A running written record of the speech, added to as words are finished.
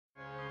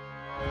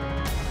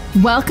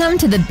Welcome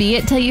to the Be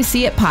It Till You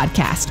See It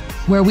podcast,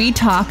 where we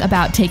talk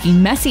about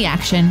taking messy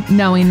action,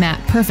 knowing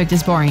that perfect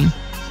is boring.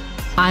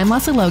 I'm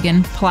Lesley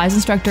Logan, Pilates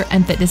instructor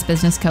and fitness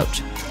business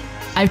coach.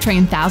 I've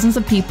trained thousands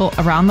of people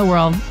around the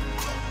world,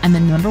 and the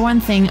number one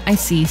thing I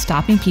see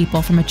stopping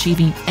people from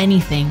achieving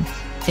anything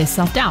is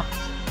self-doubt.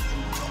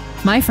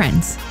 My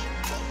friends,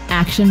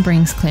 action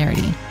brings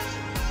clarity,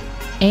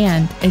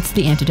 and it's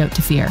the antidote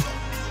to fear.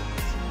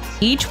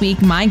 Each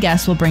week, my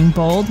guests will bring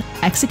bold,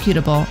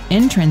 executable,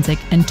 intrinsic,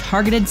 and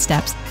targeted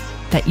steps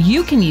that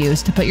you can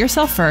use to put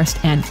yourself first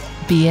and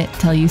be it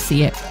till you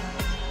see it.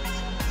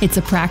 It's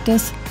a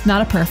practice,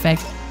 not a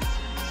perfect.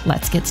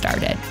 Let's get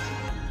started.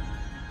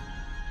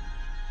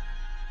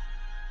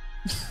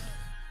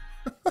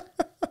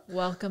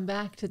 Welcome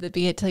back to the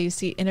Be It Till You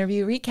See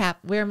interview recap,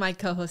 where my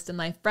co-host in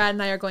life, Brad,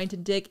 and I are going to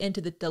dig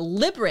into the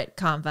deliberate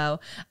convo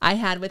I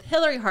had with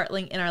Hillary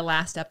Hartling in our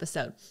last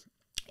episode.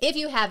 If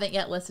you haven't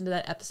yet listened to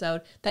that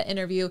episode, that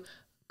interview,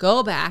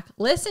 go back,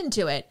 listen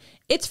to it.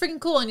 It's freaking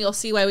cool, and you'll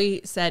see why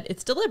we said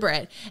it's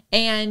deliberate.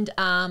 And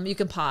you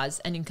can pause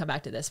and you can come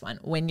back to this one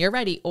when you're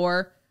ready,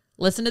 or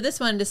listen to this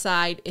one and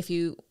decide if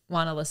you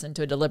want to listen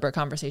to a deliberate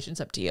conversation.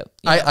 It's up to you.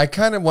 I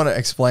kind of want to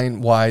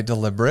explain why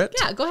deliberate.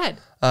 Yeah, go ahead.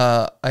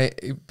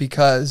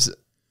 Because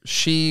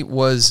she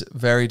was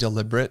very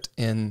deliberate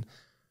in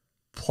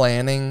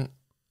planning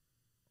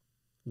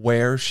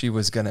where she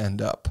was going to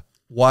end up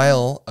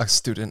while a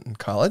student in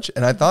college.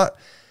 And I thought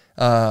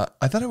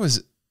it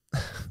was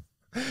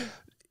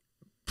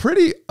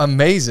pretty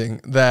amazing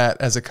that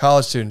as a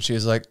college student, she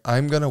was like,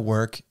 I'm going to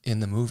work in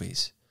the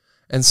movies.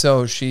 And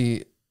so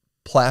she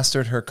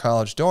plastered her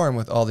college dorm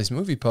with all these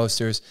movie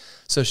posters.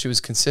 So she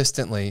was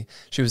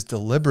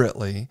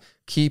deliberately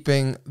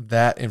keeping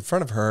that in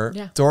front of her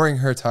during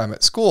her time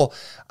at school.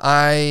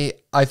 I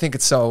think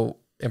it's so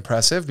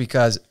impressive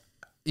because,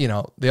 you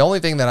know, the only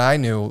thing that I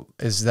knew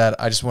is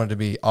that I just wanted to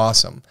be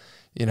awesome,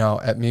 you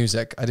know, at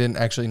music. I didn't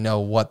actually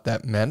know what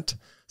that meant.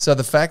 So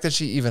the fact that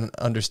she even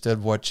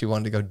understood what she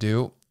wanted to go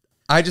do,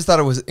 I just thought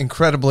it was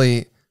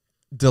incredibly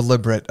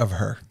deliberate of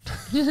her.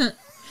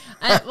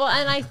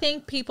 And I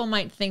think people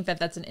might think that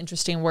that's an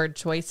interesting word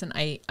choice. And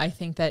I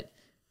think that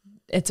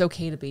it's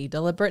okay to be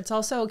deliberate. It's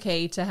also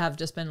okay to have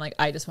just been like,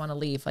 I just want to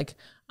leave. Like,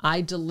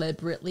 I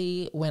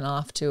deliberately went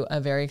off to a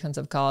very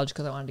expensive college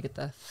because I wanted to get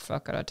the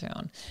fuck out of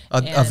town.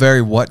 A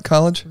very what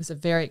college? It was a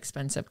very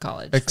expensive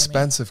college.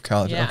 Expensive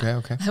college. Yeah.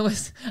 Okay.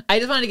 I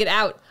just wanted to get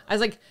out. I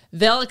was like,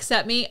 they'll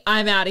accept me.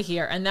 I'm out of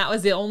here. And that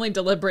was the only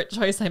deliberate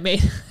choice I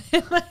made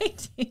in my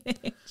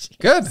teenage years.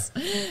 Good.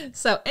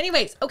 So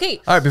anyways, okay.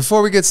 All right.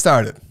 Before we get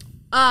started.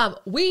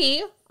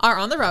 We are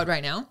on the road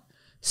right now.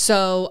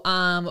 So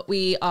we'll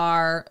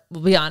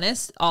be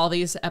honest, all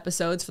these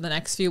episodes for the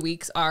next few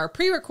weeks are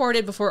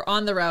pre-recorded before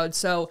on the road.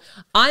 So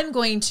I'm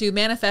going to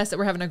manifest that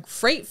we're having a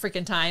great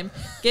freaking time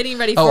getting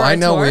ready for our tour. I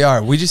know we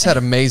are. We just had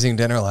amazing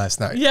dinner last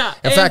night. Yeah.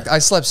 In fact, I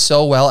slept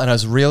so well and I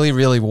was really,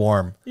 really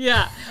warm.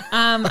 Yeah.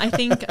 I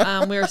think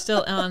we were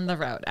still on the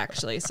road,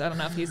 actually. So I don't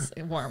know if he's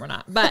warm or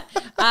not. But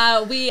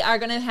we are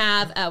going to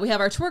have, we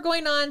have our tour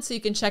going on. So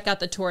you can check out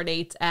the tour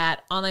dates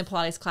at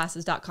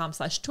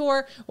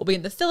onlinepilatesclasses.com/tour. We'll be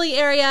in the Philly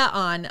area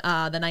on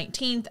the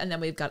 19th, and then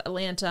we've got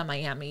Atlanta,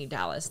 Miami,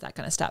 Dallas, that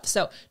kind of stuff.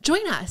 So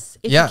join us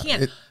if you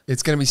can.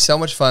 It's going to be so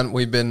much fun.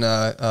 We've been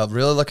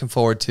really looking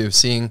forward to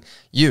seeing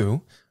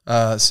you.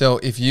 So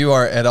if you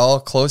are at all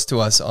close to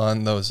us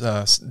on those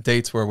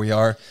dates where we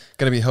are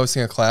going to be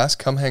hosting a class,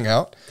 come hang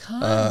out.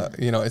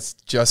 It's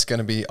just going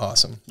to be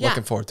awesome. Yeah.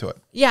 Looking forward to it.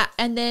 Yeah.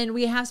 And then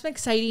we have some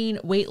exciting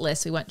wait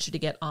lists we want you to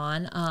get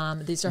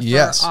on. These are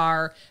for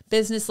our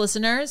business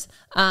listeners,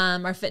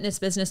 our fitness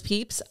business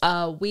peeps.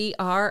 We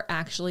are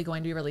actually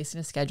going to be releasing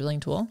a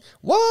scheduling tool.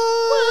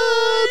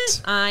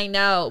 What? I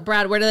know.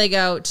 Brad, where do they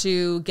go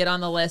to get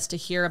on the list to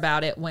hear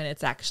about it when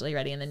it's actually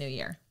ready in the new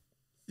year?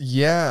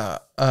 Yeah,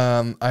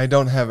 I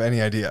don't have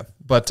any idea,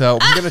 but I'm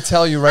going to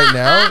tell you right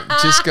now,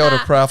 just go to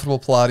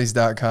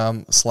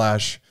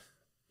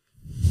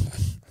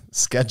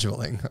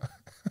profitablepilates.com/scheduling.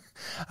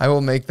 I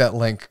will make that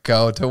link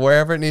go to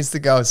wherever it needs to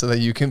go so that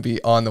you can be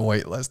on the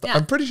wait list. Yeah.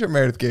 I'm pretty sure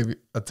Meredith gave you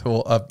a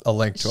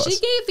link to us. She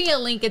gave me a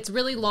link. It's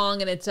really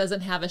long and it doesn't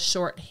have a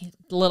short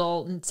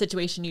little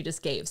situation you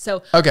just gave.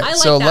 So okay,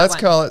 so let's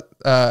call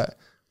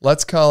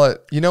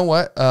it, you know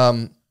what?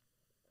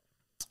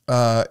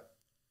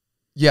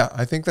 Yeah,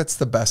 I think that's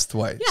the best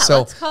way. Yeah,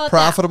 so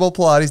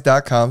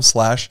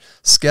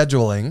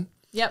profitablepilates.com/scheduling.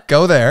 Yep.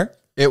 Go there.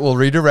 It will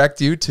redirect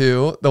you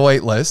to the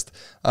wait list.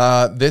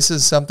 This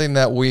is something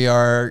that we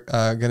are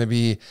going to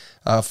be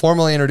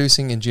formally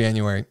introducing in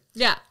January.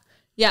 Yeah.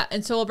 Yeah,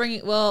 and so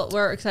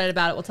we're excited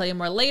about it. We'll tell you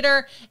more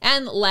later.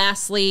 And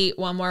lastly,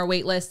 one more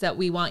wait list that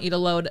we want you to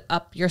load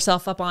up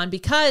yourself up on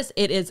because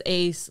it is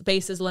a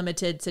spaces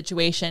limited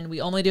situation.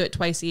 We only do it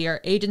twice a year.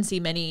 Agency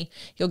Mini.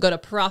 You'll go to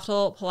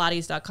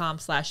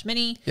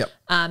profitablepilates.com/mini. Yep.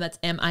 That's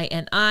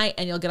MINI,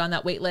 and you'll get on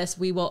that wait list.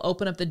 We will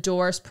open up the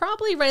doors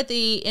probably right at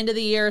the end of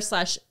the year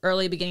 /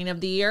 early beginning of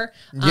the year.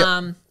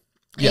 Yep.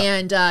 Yeah.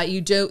 And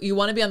you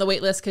want to be on the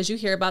wait list because you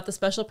hear about the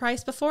special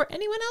price before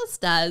anyone else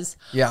does.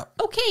 Yeah.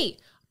 Okay.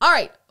 All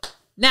right.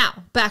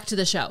 Now back to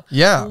the show.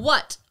 Yeah.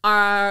 What's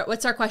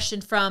our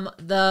question for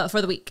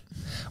the week?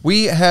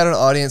 We had an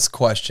audience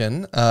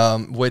question,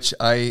 which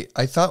I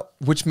thought,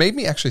 which made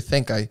me actually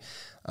think.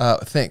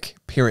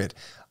 Period.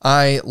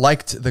 I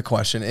liked the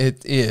question.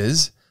 It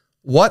is,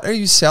 what are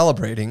you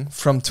celebrating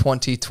from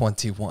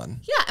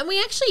 2021? Yeah, and we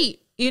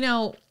actually,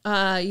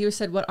 you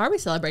said, what are we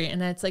celebrating?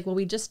 And it's like, well,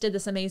 we just did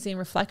this amazing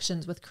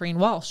reflections with Corrine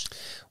Walsh,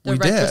 the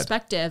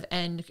retrospective.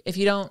 And if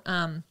you don't,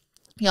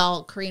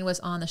 y'all, Corrine was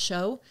on the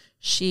show.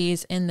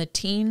 She's in the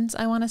teens,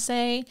 I want to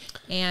say.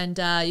 And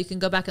you can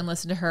go back and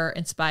listen to her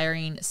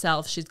inspiring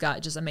self. She's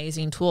got just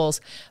amazing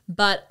tools.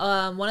 But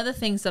one of the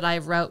things that I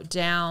wrote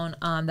down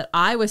that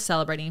I was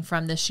celebrating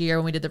from this year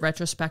when we did the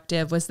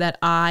retrospective was that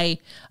I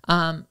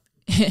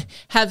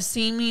have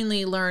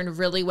seemingly learned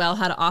really well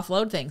how to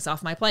offload things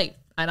off my plate.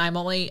 And I'm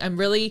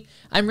really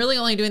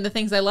only doing the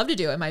things I love to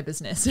do in my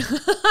business.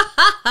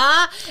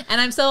 And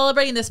I'm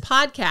celebrating this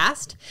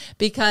podcast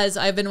because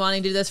I've been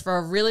wanting to do this for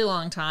a really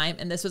long time.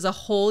 And this was a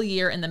whole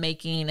year in the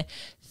making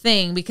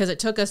thing because it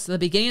took us to the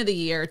beginning of the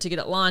year to get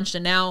it launched.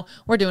 And now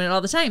we're doing it all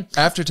the time.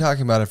 After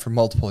talking about it for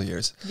multiple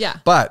years. Yeah.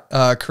 But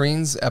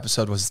Corine's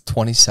episode was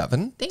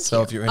 27. Thank you.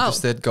 So if you're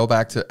interested, go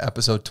back to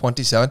episode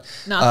 27.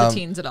 Not the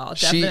teens at all.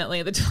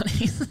 Definitely the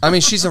 20s. I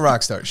mean, she's a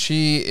rock star.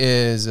 She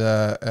is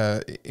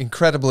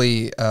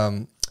incredibly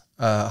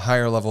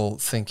higher level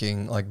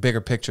thinking, like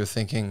bigger picture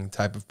thinking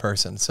type of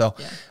person. So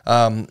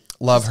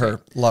love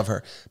her.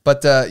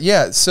 But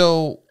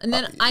so. And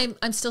then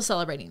I'm still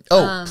celebrating.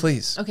 Oh,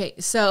 please. Okay,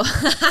 so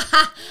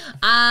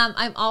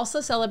I'm also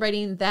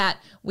celebrating that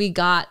we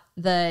got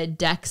the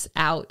decks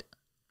out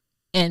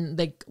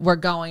and we're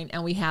going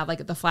and we have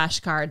like the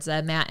flashcards,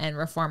 Matt and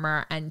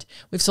Reformer, and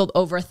we've sold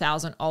over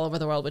 1,000 all over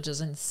the world, which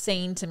is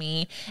insane to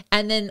me.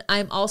 And then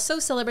I'm also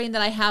celebrating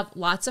that I have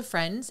lots of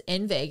friends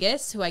in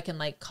Vegas who I can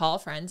like call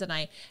friends and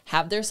I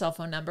have their cell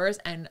phone numbers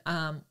and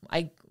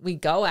we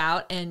go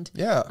out and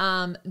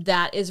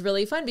that is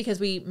really fun because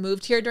we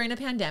moved here during a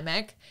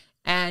pandemic.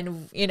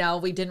 And,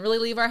 we didn't really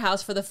leave our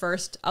house for the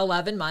first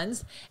 11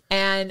 months.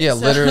 And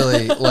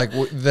literally, like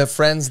the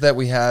friends that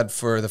we had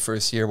for the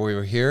first year we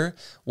were here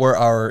were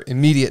our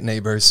immediate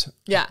neighbors.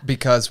 Yeah.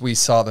 Because we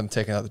saw them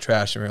taking out the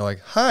trash and we were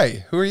like,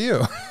 hi, who are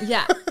you?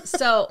 Yeah.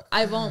 So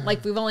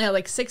we've only had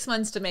like 6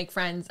 months to make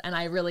friends. And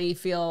I really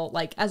feel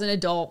like as an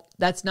adult,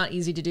 that's not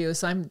easy to do.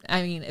 So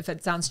if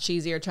it sounds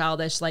cheesy or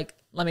childish, like,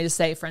 let me just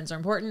say friends are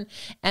important.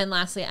 And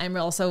lastly, I'm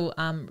also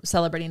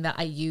celebrating that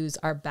I use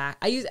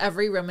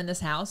every room in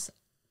this house.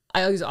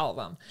 I use all of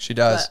them. She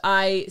does. But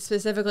I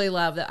specifically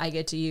love that I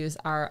get to use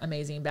our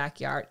amazing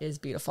backyard. It is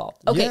beautiful.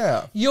 Okay,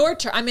 yeah. Your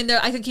turn. I mean,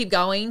 I could keep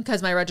going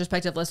because my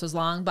retrospective list was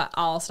long, but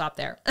I'll stop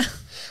there.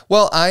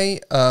 Well, I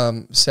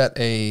set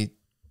a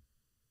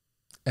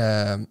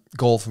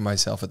goal for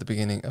myself at the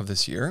beginning of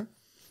this year,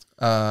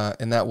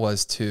 and that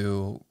was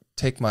to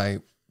take my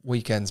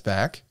weekends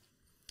back.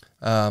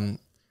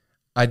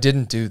 I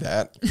didn't do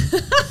that,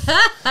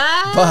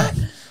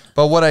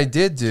 but what I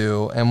did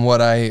do, and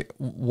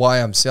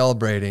why I'm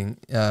celebrating,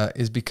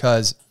 is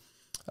because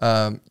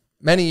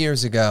many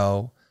years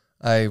ago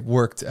I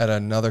worked at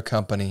another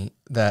company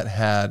that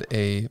had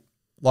a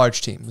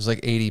large team. It was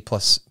like 80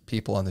 plus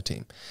people on the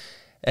team,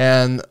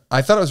 and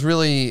I thought it was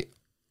really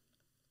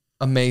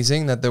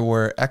amazing that there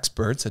were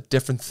experts at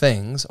different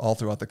things all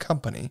throughout the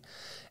company,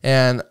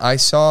 and I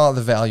saw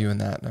the value in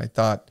that, and I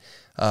thought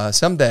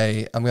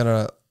someday I'm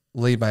gonna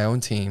lead my own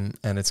team,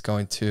 and it's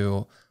going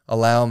to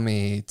allow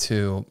me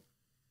to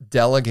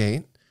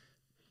delegate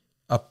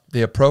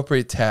the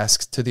appropriate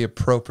tasks to the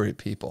appropriate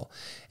people.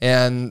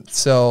 And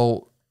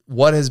so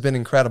what has been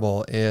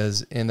incredible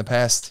is in the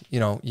past,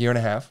 year and a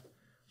half,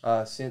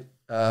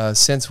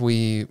 since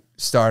we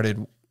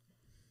started,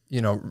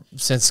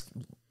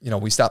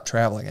 we stopped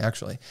traveling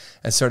actually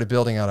and started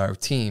building out our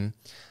team,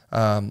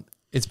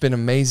 it's been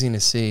amazing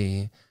to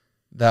see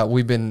that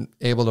we've been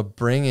able to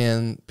bring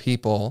in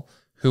people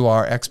who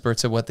are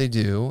experts at what they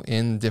do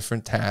in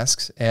different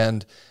tasks.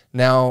 And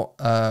now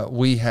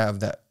we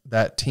have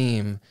that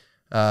team,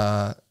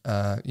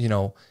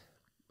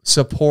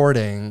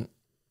 supporting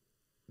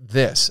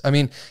this. I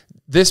mean,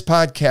 this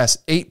podcast,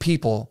 8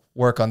 people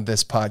work on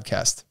this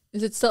podcast.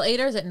 Is it still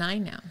 8 or is it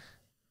 9 now?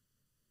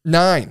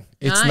 9.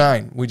 It's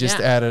 9. We just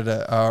added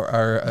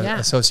our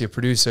associate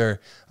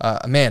producer,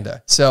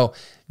 Amanda. So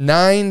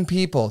 9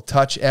 people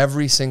touch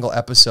every single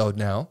episode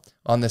now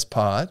on this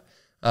pod,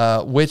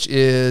 which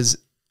is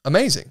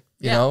amazing,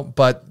 you know,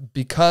 but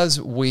because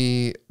of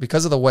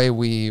the way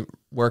we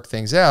work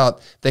things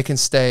out, they can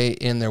stay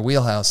in their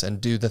wheelhouse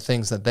and do the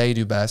things that they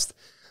do best.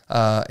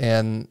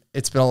 And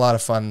it's been a lot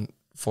of fun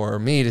for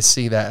me to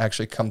see that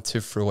actually come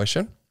to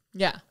fruition.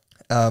 Yeah.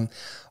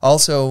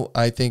 Also,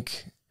 I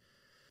think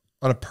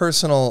on a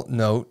personal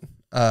note,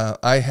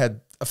 I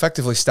had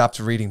effectively stopped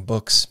reading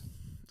books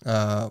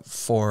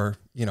for,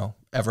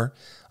 ever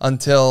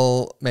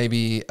until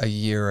maybe a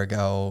year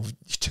ago,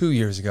 2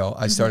 years ago,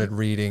 I started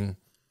reading.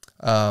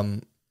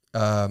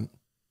 I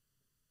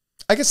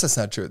I guess that's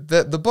not true.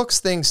 The books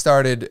thing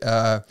started in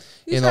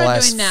the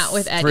last doing that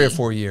with Eddie. 3 or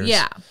 4 years.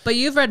 Yeah, but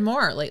you've read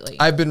more lately.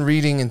 I've been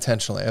reading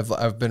intentionally.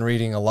 I've been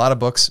reading a lot of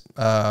books.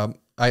 I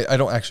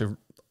don't actually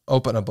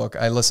open a book.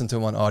 I listen to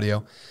them on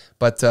audio.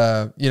 But,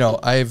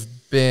 I've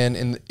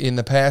been in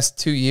the past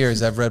 2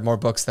 years, I've read more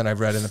books than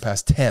I've read in the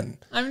past 10.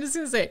 I'm just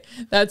going to say,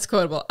 that's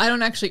quotable. I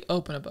don't actually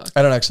open a book.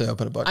 I don't actually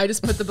open a book. I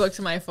just put the book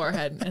to my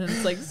forehead and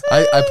it's like,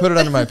 I put it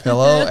under my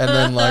pillow and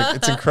then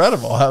it's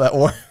incredible how that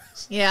works.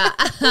 Yeah.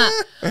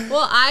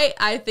 Well,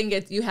 I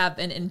think you have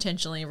been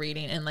intentionally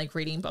reading and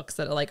reading books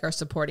that are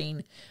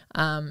supporting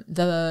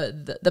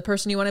the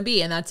person you want to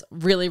be. And that's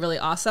really, really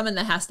awesome. And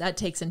that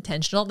takes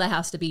intentional. That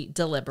has to be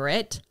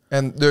deliberate.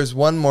 And there's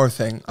one more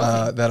thing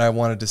that I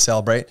wanted to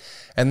celebrate.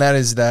 And that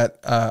is that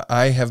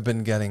I have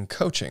been getting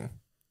coaching.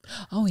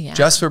 Oh, yeah.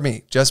 Just for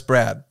me, just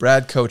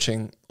Brad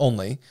coaching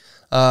only.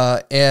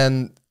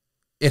 And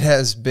it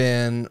has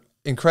been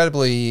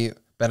incredibly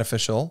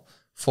beneficial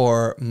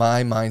for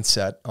my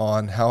mindset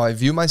on how I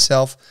view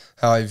myself,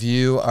 how I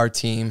view our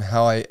team,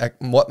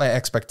 what my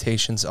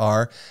expectations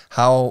are,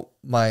 how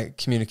my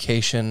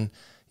communication,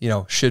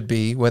 should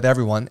be with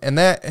everyone. And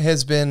that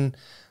has been,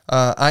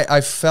 I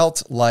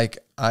felt like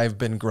I've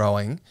been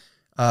growing,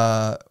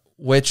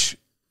 which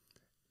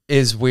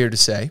is weird to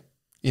say,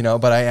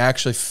 but I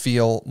actually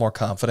feel more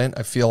confident.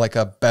 I feel like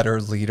a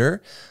better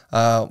leader.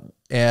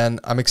 And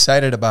I'm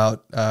excited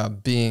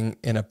about being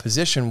in a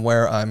position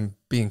where I'm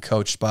being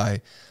coached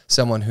by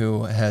someone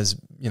who has,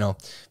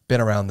 been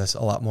around this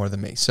a lot more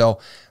than me. So,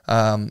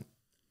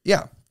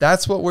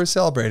 that's what we're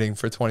celebrating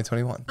for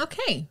 2021.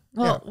 Okay.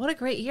 Well, What a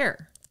great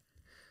year.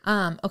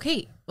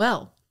 Okay.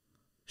 Well,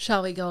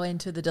 shall we go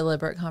into the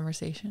deliberate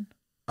conversation?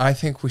 I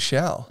think we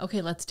shall.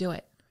 Okay, let's do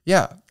it.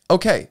 Yeah.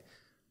 Okay.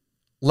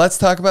 Let's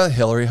talk about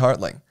Hillary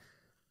Hartling.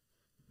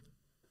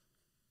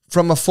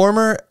 From a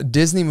former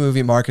Disney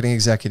movie marketing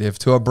executive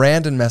to a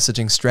brand and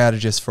messaging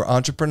strategist for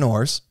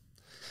entrepreneurs,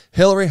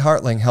 Hillary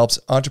Hartling helps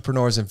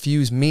entrepreneurs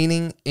infuse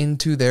meaning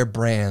into their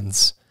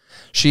brands.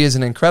 She is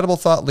an incredible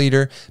thought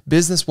leader,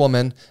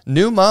 businesswoman,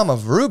 new mom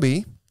of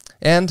Ruby,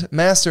 and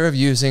master of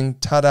using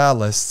ta-da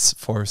lists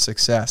for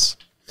success.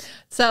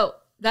 So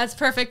that's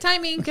perfect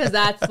timing because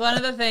that's one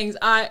of the things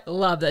I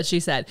love that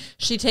she said.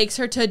 She takes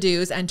her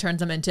to-dos and turns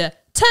them into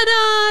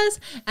ta-das.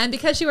 And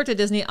because she worked at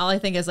Disney, all I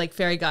think is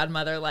fairy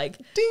godmother, ding,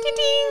 ding,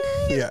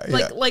 ding. Yeah,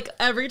 like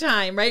every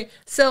time, right?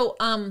 So,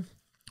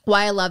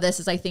 why I love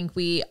this is I think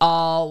we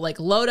all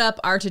load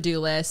up our to-do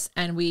lists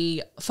and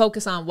we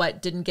focus on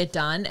what didn't get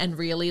done, and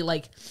really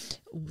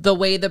the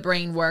way the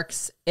brain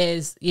works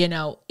is,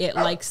 it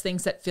likes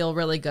things that feel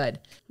really good.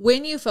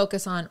 When you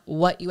focus on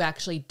what you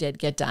actually did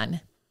get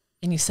done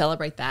and you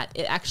celebrate that,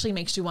 it actually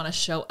makes you want to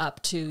show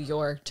up to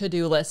your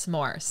to-do list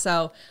more.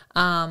 So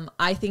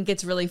I think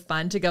it's really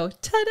fun to go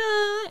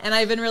ta-da, and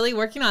I've been really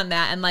working on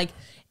that and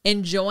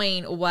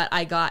enjoying what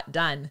I got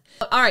done.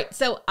 All right.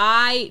 So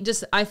I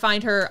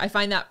find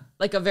that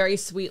a very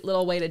sweet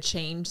little way to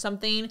change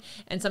something,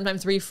 and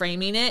sometimes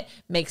reframing it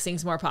makes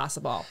things more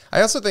possible.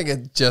 I also think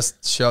it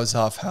just shows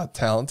off how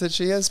talented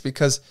she is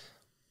because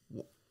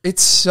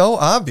it's so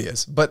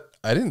obvious, but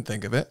I didn't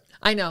think of it.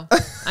 I know.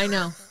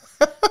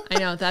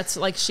 That's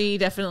she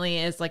definitely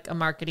is a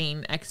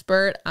marketing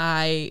expert.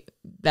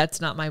 That's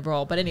not my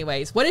role. But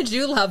anyways, what did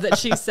you love that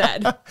she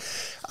said?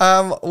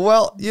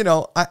 Well,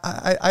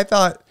 I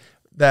thought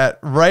that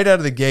right out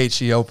of the gate,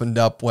 she opened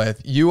up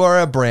with, "You are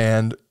a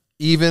brand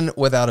even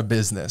without a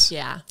business."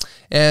 Yeah.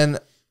 And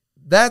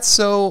that's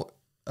so,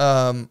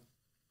 I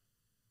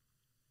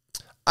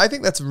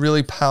think that's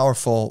really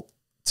powerful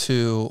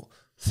to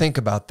think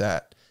about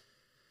that,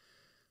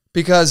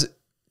 because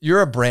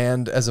you're a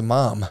brand as a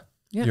mom.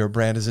 Yeah. You're a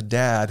brand as a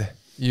dad.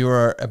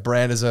 You're a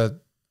brand as a,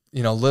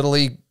 Little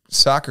League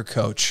soccer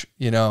coach,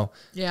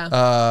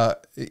 Yeah.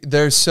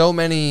 There's so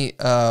many,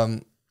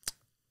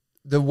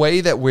 the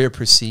way that we're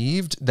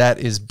perceived, that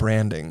is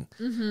branding,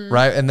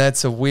 right? And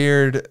that's a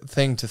weird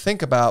thing to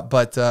think about,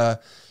 but,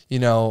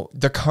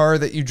 the car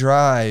that you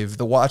drive,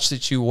 the watch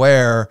that you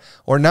wear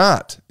or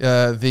not,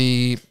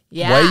 the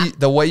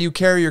way you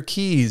carry your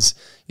keys,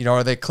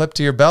 are they clipped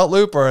to your belt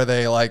loop, or are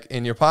they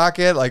in your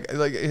pocket?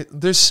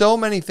 There's so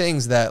many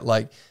things that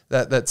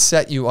that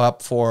set you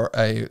up for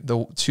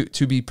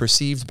to be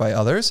perceived by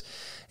others.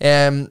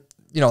 And,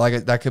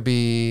 that could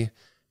be,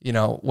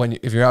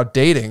 if you're out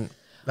dating,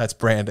 that's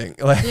branding.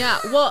 Yeah,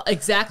 well,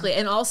 exactly.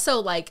 And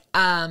also I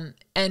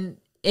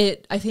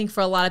think for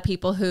a lot of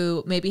people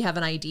who maybe have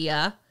an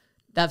idea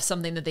of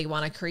something that they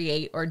want to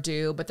create or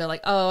do, but they're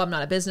oh, I'm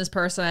not a business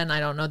person,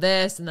 I don't know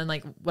this. And then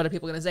what are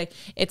people going to say?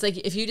 It's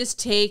if you just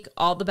take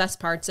all the best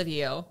parts of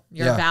your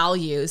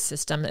values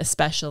system,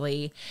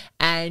 especially,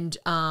 and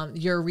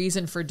your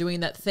reason for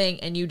doing that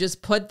thing, and you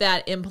just put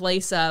that in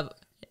place of,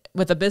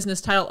 with a business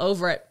title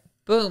over it,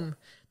 boom.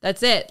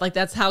 That's it.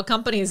 That's how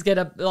companies get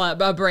a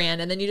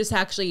brand. And then you just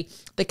actually,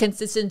 the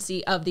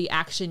consistency of the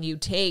action you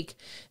take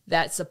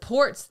that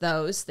supports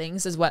those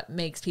things is what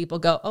makes people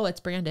go, oh, it's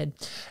branded.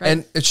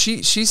 Right? And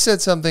she said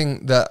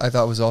something that I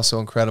thought was also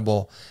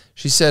incredible.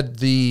 She said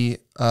the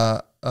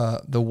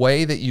the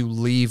way that you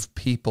leave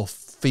people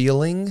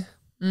feeling,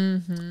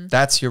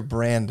 that's your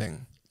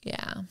branding.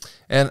 Yeah.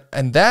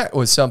 And that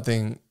was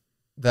something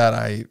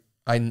that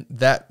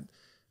that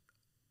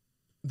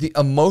the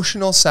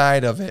emotional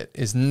side of it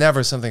is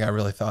never something I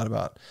really thought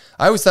about.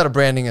 I always thought of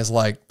branding as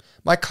like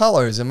my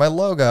colors and my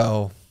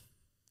logo.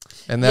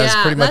 And that's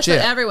pretty much it.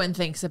 That's what everyone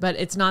thinks, but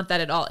it's not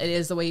that at all. It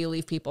is the way you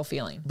leave people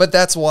feeling. But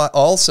that's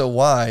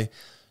why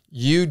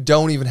you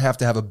don't even have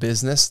to have a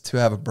business to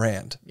have a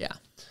brand. Yeah.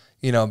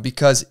 You know,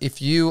 because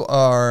if you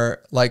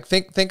are like,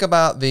 think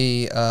about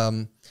the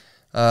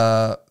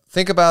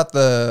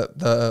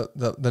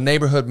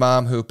neighborhood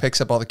mom who picks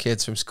up all the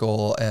kids from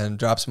school and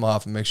drops them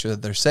off and makes sure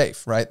that they're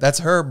safe, right? That's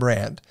her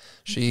brand.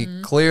 She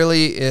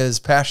clearly is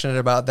passionate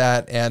about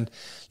that. And,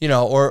 you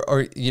know,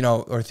 or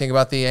think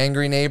about the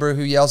angry neighbor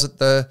who yells at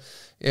the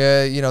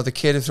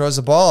kid who throws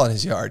the ball in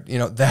his yard. You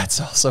know, that's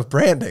also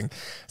branding.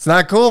 It's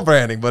not cool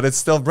branding, but it's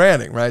still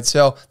branding, right?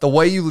 So the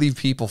way you leave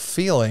people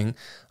feeling,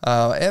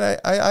 and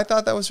I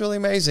thought that was really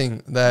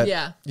amazing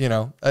that, you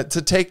know,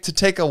 to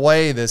take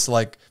away this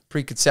like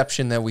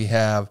preconception that we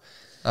have,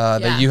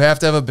 that you have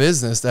to have a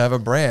business to have a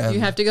brand.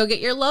 You have to go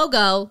get your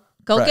logo.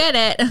 Go get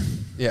it.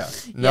 Yeah.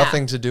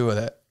 Nothing to do with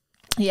it.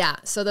 Yeah.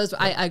 So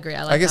I agree.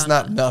 I guess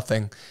not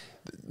nothing.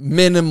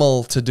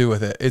 Minimal to do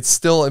with it. It's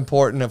still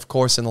important, of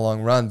course, in the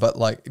long run, but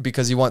like,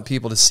 because you want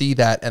people to see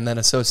that and then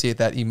associate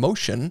that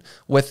emotion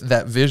with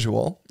that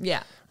visual.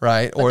 Yeah.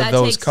 Right. But or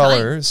those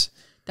colors.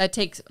 That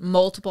takes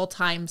multiple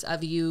times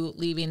of you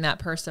leaving that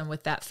person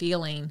with that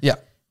feeling. Yeah.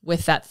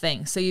 With that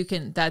thing. So you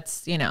can,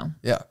 that's, you know.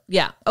 Yeah.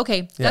 Yeah.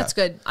 Okay. That's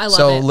good. I love it.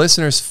 So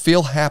listeners,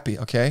 feel happy,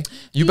 okay?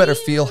 You better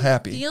feel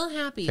happy. Feel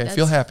happy. Okay,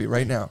 feel happy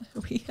right now.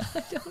 I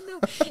don't know.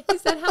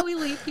 Is that how we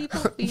leave people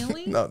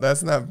feeling? No,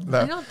 that's not.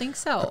 I don't think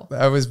so.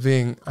 I was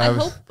being, I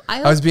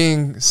was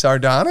being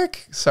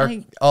sardonic.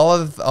 All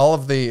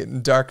of the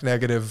dark,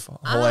 negative,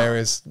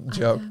 hilarious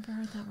joke. I've never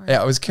heard that word.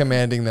 Yeah, I was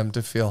commanding them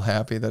to feel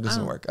happy. That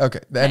doesn't work.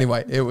 Okay.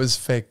 Anyway, it was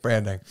fake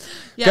branding.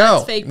 Yeah, Go.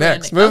 It's fake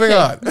Next. branding. Moving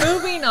on.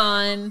 Moving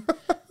on.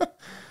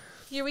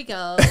 Here we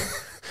go.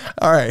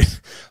 All right.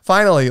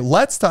 Finally,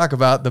 let's talk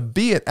about the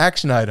beit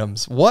action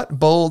items. What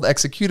bold,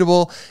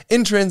 executable,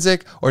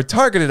 intrinsic, or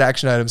targeted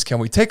action items can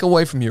we take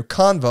away from your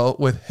convo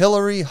with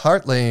Hillary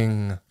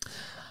Hartling?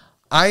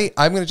 I'm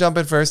going to jump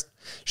in first.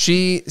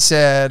 She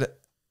said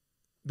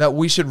that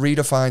we should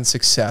redefine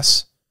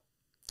success.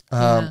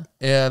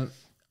 And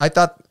I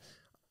thought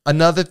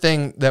another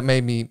thing that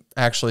made me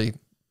actually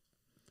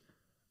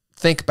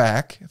think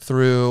back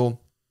through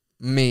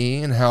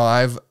me and how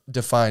I've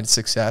defined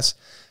success.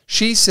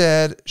 She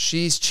said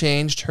she's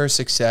changed her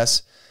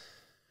success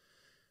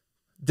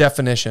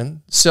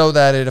definition so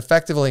that it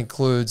effectively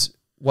includes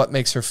what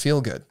makes her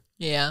feel good.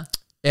 Yeah.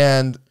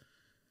 And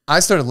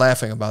I started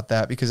laughing about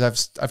that because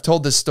I've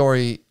told this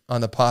story on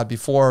the pod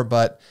before,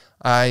 but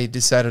I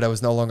decided I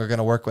was no longer going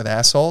to work with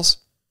assholes.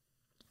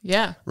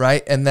 Yeah.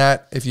 Right. And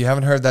that, if you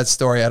haven't heard that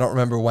story, I don't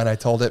remember when I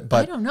told it,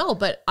 but I don't know,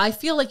 but I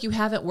feel like you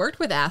haven't worked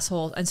with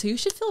assholes. And so you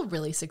should feel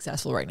really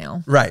successful right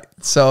now. Right.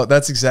 So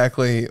that's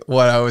exactly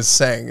what I was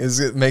saying is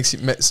it makes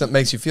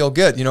you feel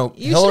good. You know,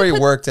 Hillary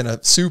worked in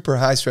a super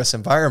high stress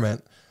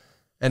environment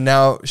and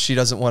now she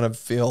doesn't want to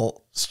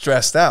feel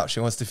stressed out. She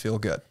wants to feel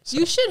good. So.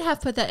 You should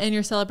have put that in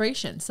your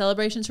celebrations for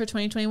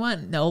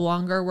 2021. No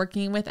longer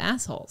working with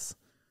assholes.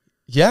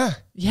 Yeah.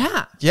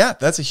 Yeah. Yeah.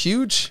 That's a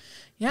huge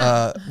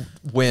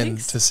win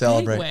to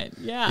celebrate. Win.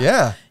 Yeah.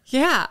 Yeah.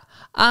 Yeah.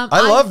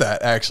 I love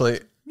that actually.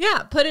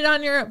 Yeah. Put it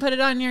on your thing. Put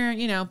it on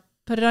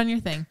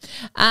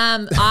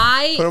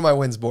my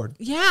wins board.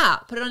 Yeah.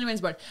 Put it on your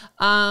wins board.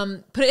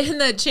 Put it in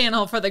the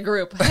channel for the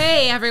group.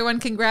 Hey, everyone.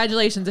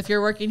 Congratulations. If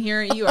you're working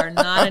here, you are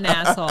not an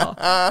asshole.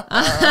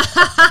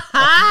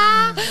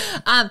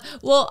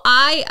 Well,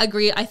 I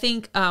agree. I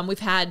think,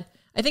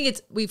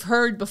 we've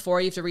heard before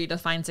you have to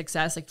redefine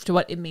success, like to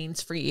what it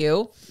means for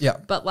you. Yeah.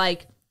 But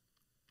like,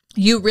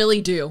 you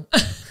really do.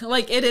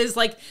 Like it is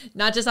like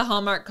not just a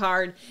Hallmark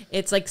card.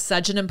 It's like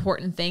such an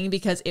important thing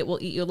because it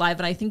will eat you alive.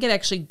 And I think it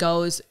actually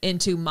goes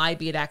into my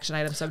beit action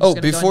item. So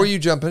before you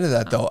jump into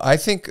that though, I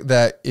think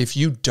that if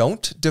you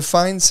don't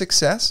define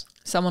success,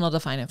 someone will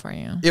define it for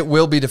you. It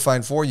will be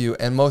defined for you.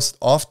 And most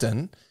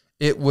often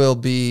it will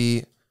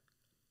be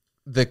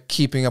the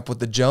keeping up with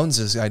the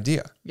Joneses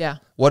idea. Yeah.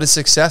 What is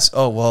success?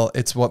 Oh, well,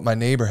 it's what my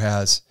neighbor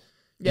has.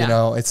 Yeah. You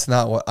know, it's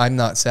not what I'm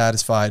not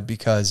satisfied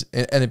because,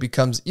 and it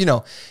becomes, you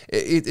know,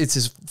 it's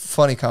this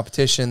funny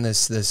competition.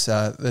 This, it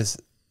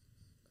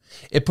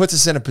puts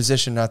us in a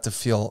position not to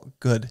feel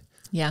good.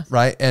 Yeah.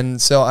 Right. And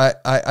so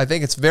I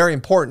think it's very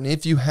important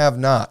if you have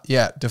not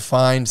yet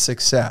defined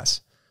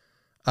success,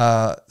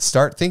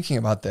 start thinking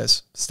about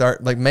this,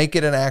 make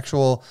it an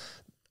actual,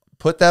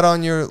 put that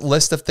on your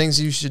list of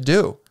things you should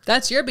do.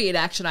 That's your beit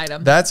action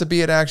item. That's a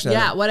beit action item.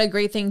 Yeah. What a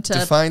great thing to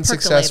define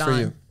success for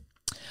you.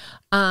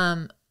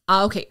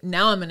 Okay,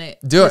 now I'm going to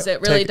do it. Because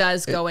it really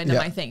does go into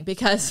my thing.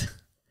 Because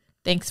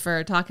thanks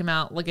for talking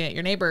about looking at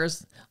your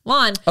neighbor's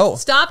lawn. Oh.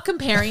 Stop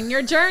comparing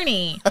your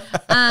journey.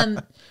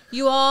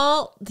 You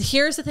all,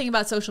 here's the thing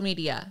about social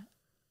media.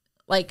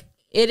 Like,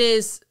 it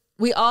is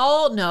we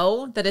all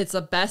know that it's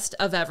the best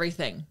of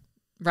everything,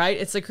 right?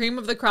 It's the cream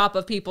of the crop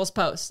of people's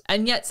posts.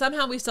 And yet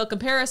somehow we still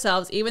compare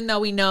ourselves, even though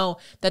we know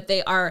that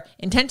they are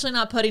intentionally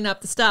not putting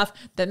up the stuff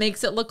that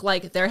makes it look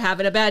like they're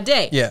having a bad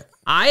day. Yeah.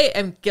 I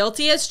am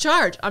guilty as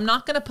charged. I'm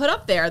not going to put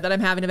up there that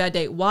I'm having a bad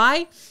day.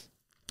 Why?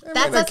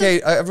 That's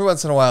okay. Every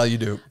once in a while you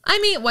do. I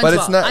mean, but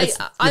it's not.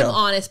 I'm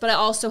honest, but I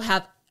also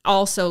have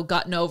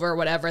gotten over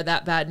whatever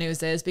that bad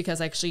news is, because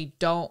I actually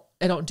don't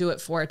do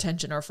it for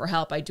attention or for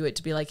help. I do it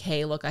to be like,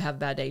 hey, look, I have a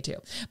bad day too.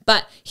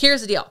 But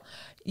here's the deal.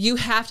 You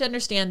have to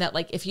understand that,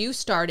 like, if you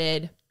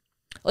started,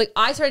 like,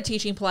 I started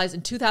teaching Pilates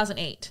in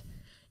 2008.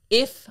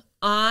 If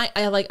I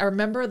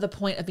remember the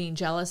point of being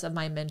jealous of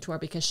my mentor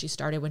because she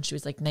started when she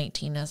was like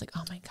 19. And I was like,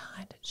 oh my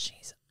God,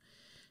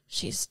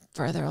 she's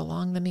further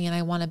along than me, and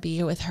I want to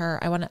be with her.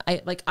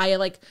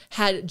 I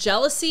had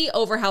jealousy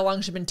over how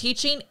long she'd been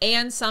teaching,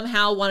 and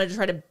somehow wanted to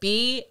try to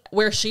be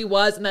where she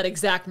was in that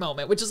exact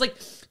moment, which is like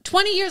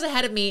 20 years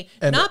ahead of me.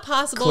 And not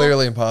possible.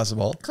 Clearly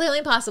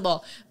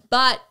impossible.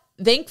 But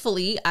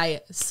thankfully,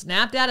 I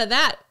snapped out of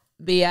that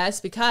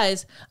BS,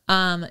 because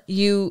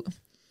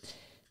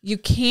you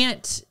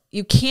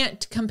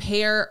can't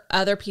compare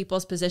other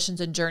people's positions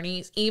and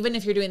journeys, even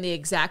if you're doing the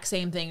exact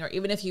same thing, or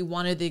even if you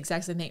wanted the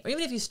exact same thing, or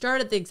even if you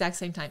start at the exact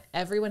same time.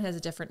 Everyone has a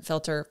different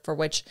filter for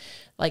which,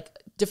 like,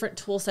 different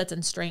tool sets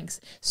and strengths.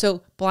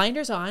 So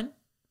blinders on,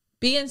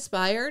 be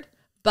inspired,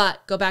 but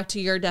go back to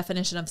your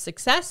definition of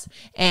success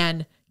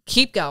and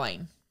keep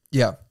going.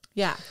 Yeah.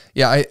 Yeah.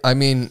 Yeah. I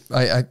mean,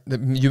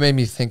 you made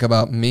me think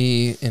about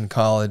me in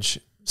college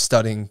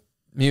studying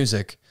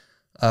music,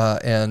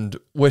 and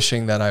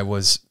wishing that I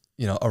was,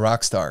 a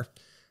rock star.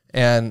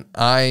 And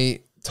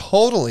I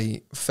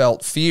totally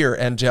felt fear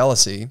and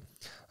jealousy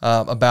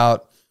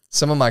about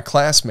some of my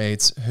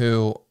classmates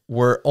who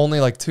were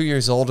only like 2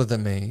 years older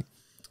than me.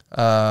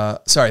 I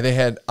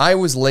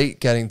was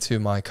late getting to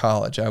my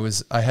college.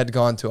 I had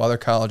gone to other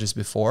colleges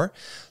before.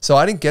 So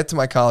I didn't get to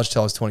my college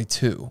till I was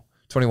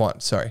 21,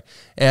 sorry.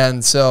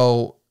 And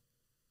so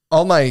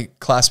all my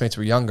classmates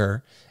were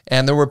younger,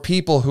 and there were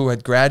people who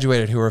had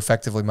graduated who were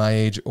effectively my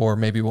age or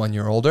maybe 1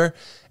 year older.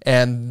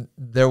 And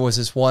there was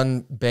this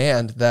one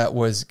band that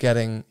was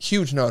getting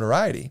huge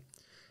notoriety,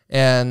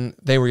 and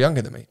they were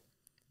younger than me.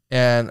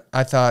 And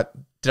I thought,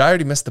 did I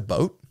already miss the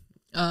boat?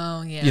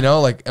 Oh, yeah.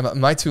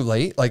 Am I too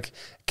late? Like,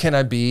 can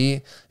I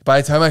be, by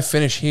the time I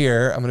finish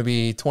here, I'm going to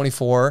be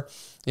 24,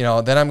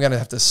 then I'm going to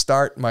have to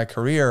start my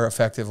career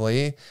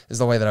effectively, is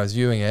the way that I was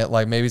viewing it.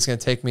 Like, maybe it's going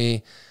to take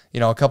me,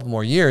 a couple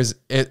more years.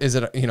 Am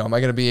I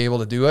going to be able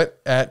to do it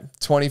at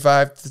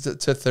 25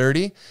 to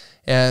 30?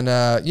 And,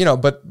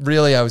 but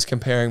really I was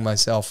comparing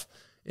myself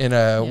in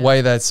a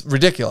way that's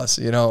ridiculous.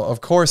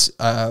 Of course,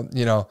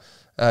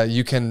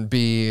 you can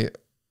be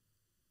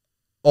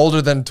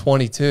older than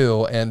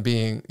 22 and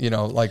being,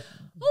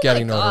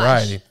 getting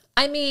notoriety.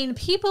 I mean,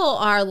 people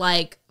are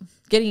like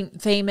getting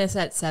famous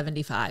at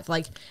 75.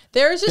 Like,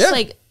 there's just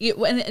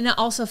and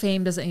also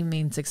fame doesn't even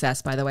mean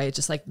success, by the way. It's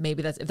just like,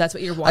 maybe if that's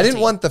what you're wanting. I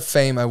didn't want the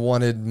fame. I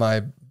wanted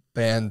my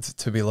band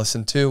to be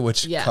listened to,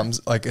 which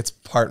comes, like, it's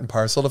part and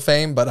parcel to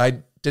fame, but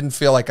I didn't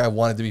feel like I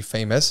wanted to be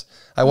famous.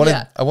 I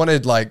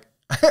wanted like,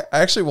 I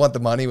actually want the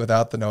money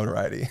without the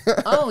notoriety.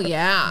 Oh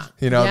yeah.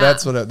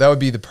 That's that would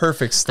be the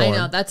perfect storm. I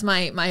know, that's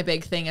my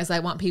big thing, is I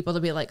want people to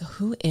be like,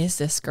 who is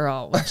this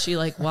girl? When she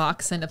like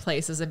walks into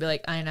places and be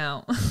like, I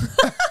know.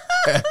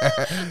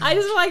 I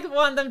just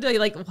want them to be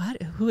like,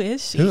 what? Who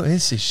is she? Who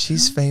is she?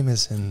 She's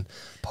famous in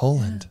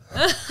Poland.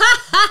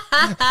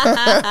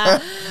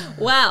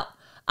 Well,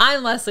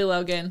 I'm Lesley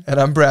Logan. And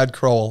I'm Brad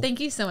Crowell.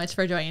 Thank you so much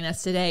for joining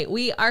us today.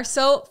 We are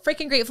so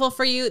freaking grateful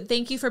for you.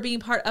 Thank you for being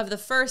part of the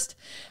first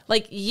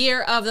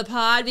year of the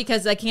pod,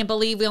 because I can't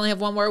believe we only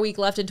have one more week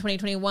left in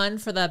 2021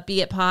 for the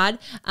Be It pod.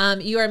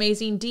 You are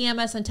amazing. DM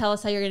us and tell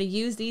us how you're going to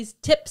use these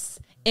tips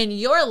in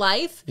your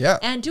life. Yeah.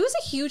 And do us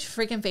a huge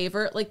freaking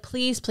favor.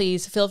 Please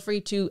feel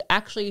free to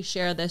actually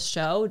share this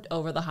show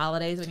over the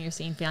holidays when you're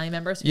seeing family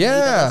members.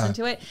 Yeah. Listen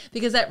to it,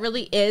 because that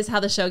really is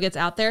how the show gets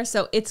out there.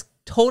 So it's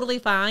totally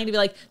fine to be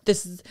like,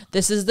 this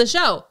is the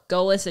show.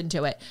 Go listen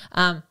to it.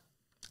 And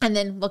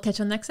then we'll catch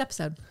you on the next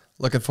episode.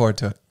 Looking forward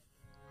to it.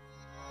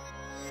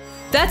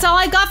 That's all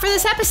I got for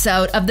this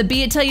episode of the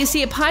Be It Till You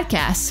See It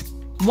podcast.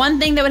 One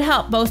thing that would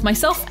help both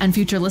myself and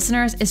future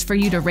listeners is for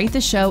you to rate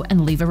the show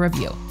and leave a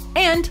review.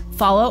 And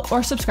follow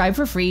or subscribe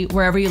for free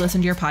wherever you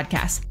listen to your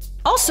podcast.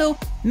 Also,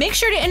 make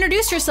sure to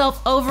introduce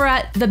yourself over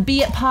at the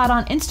Be It Pod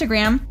on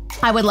Instagram.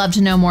 I would love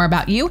to know more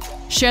about you.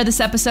 Share this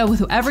episode with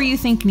whoever you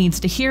think needs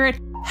to hear it.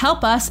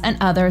 Help us and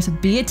others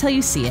be it till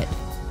you see it.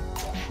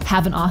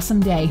 Have an awesome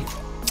day.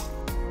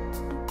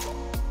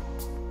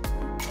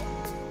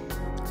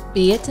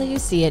 Be It Till You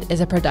See It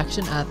is a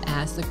production of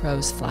As the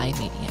Crows Fly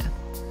Media.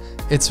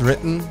 It's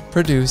written,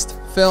 produced,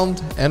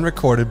 filmed, and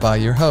recorded by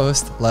your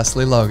host,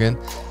 Lesley Logan,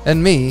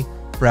 and me,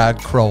 Brad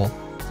Crowell.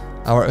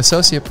 Our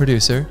associate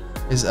producer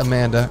is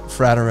Amanda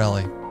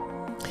Fraterelli.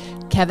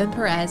 Kevin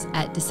Perez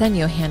at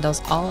Disenyo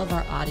handles all of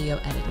our audio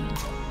editing.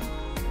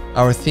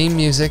 Our theme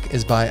music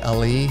is by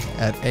Ali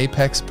at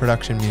Apex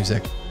Production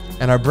Music,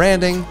 and our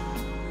branding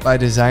by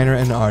designer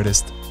and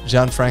artist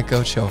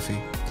Gianfranco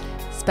Cioffi.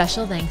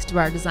 Special thanks to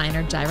our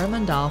designer Jaira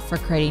Mandal for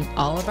creating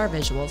all of our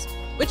visuals,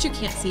 which you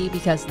can't see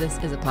because this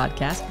is a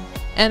podcast,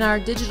 and our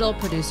digital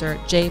producer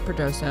Jay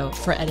Perdoso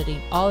for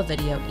editing all the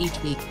video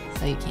each week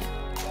so you can.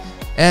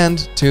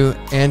 And to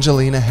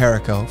Angelina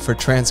Herrico for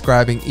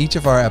transcribing each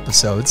of our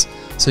episodes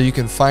so you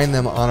can find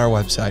them on our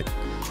website.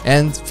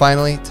 And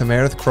finally, to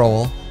Meredith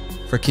Crowell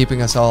for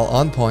keeping us all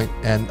on point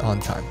and on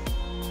time.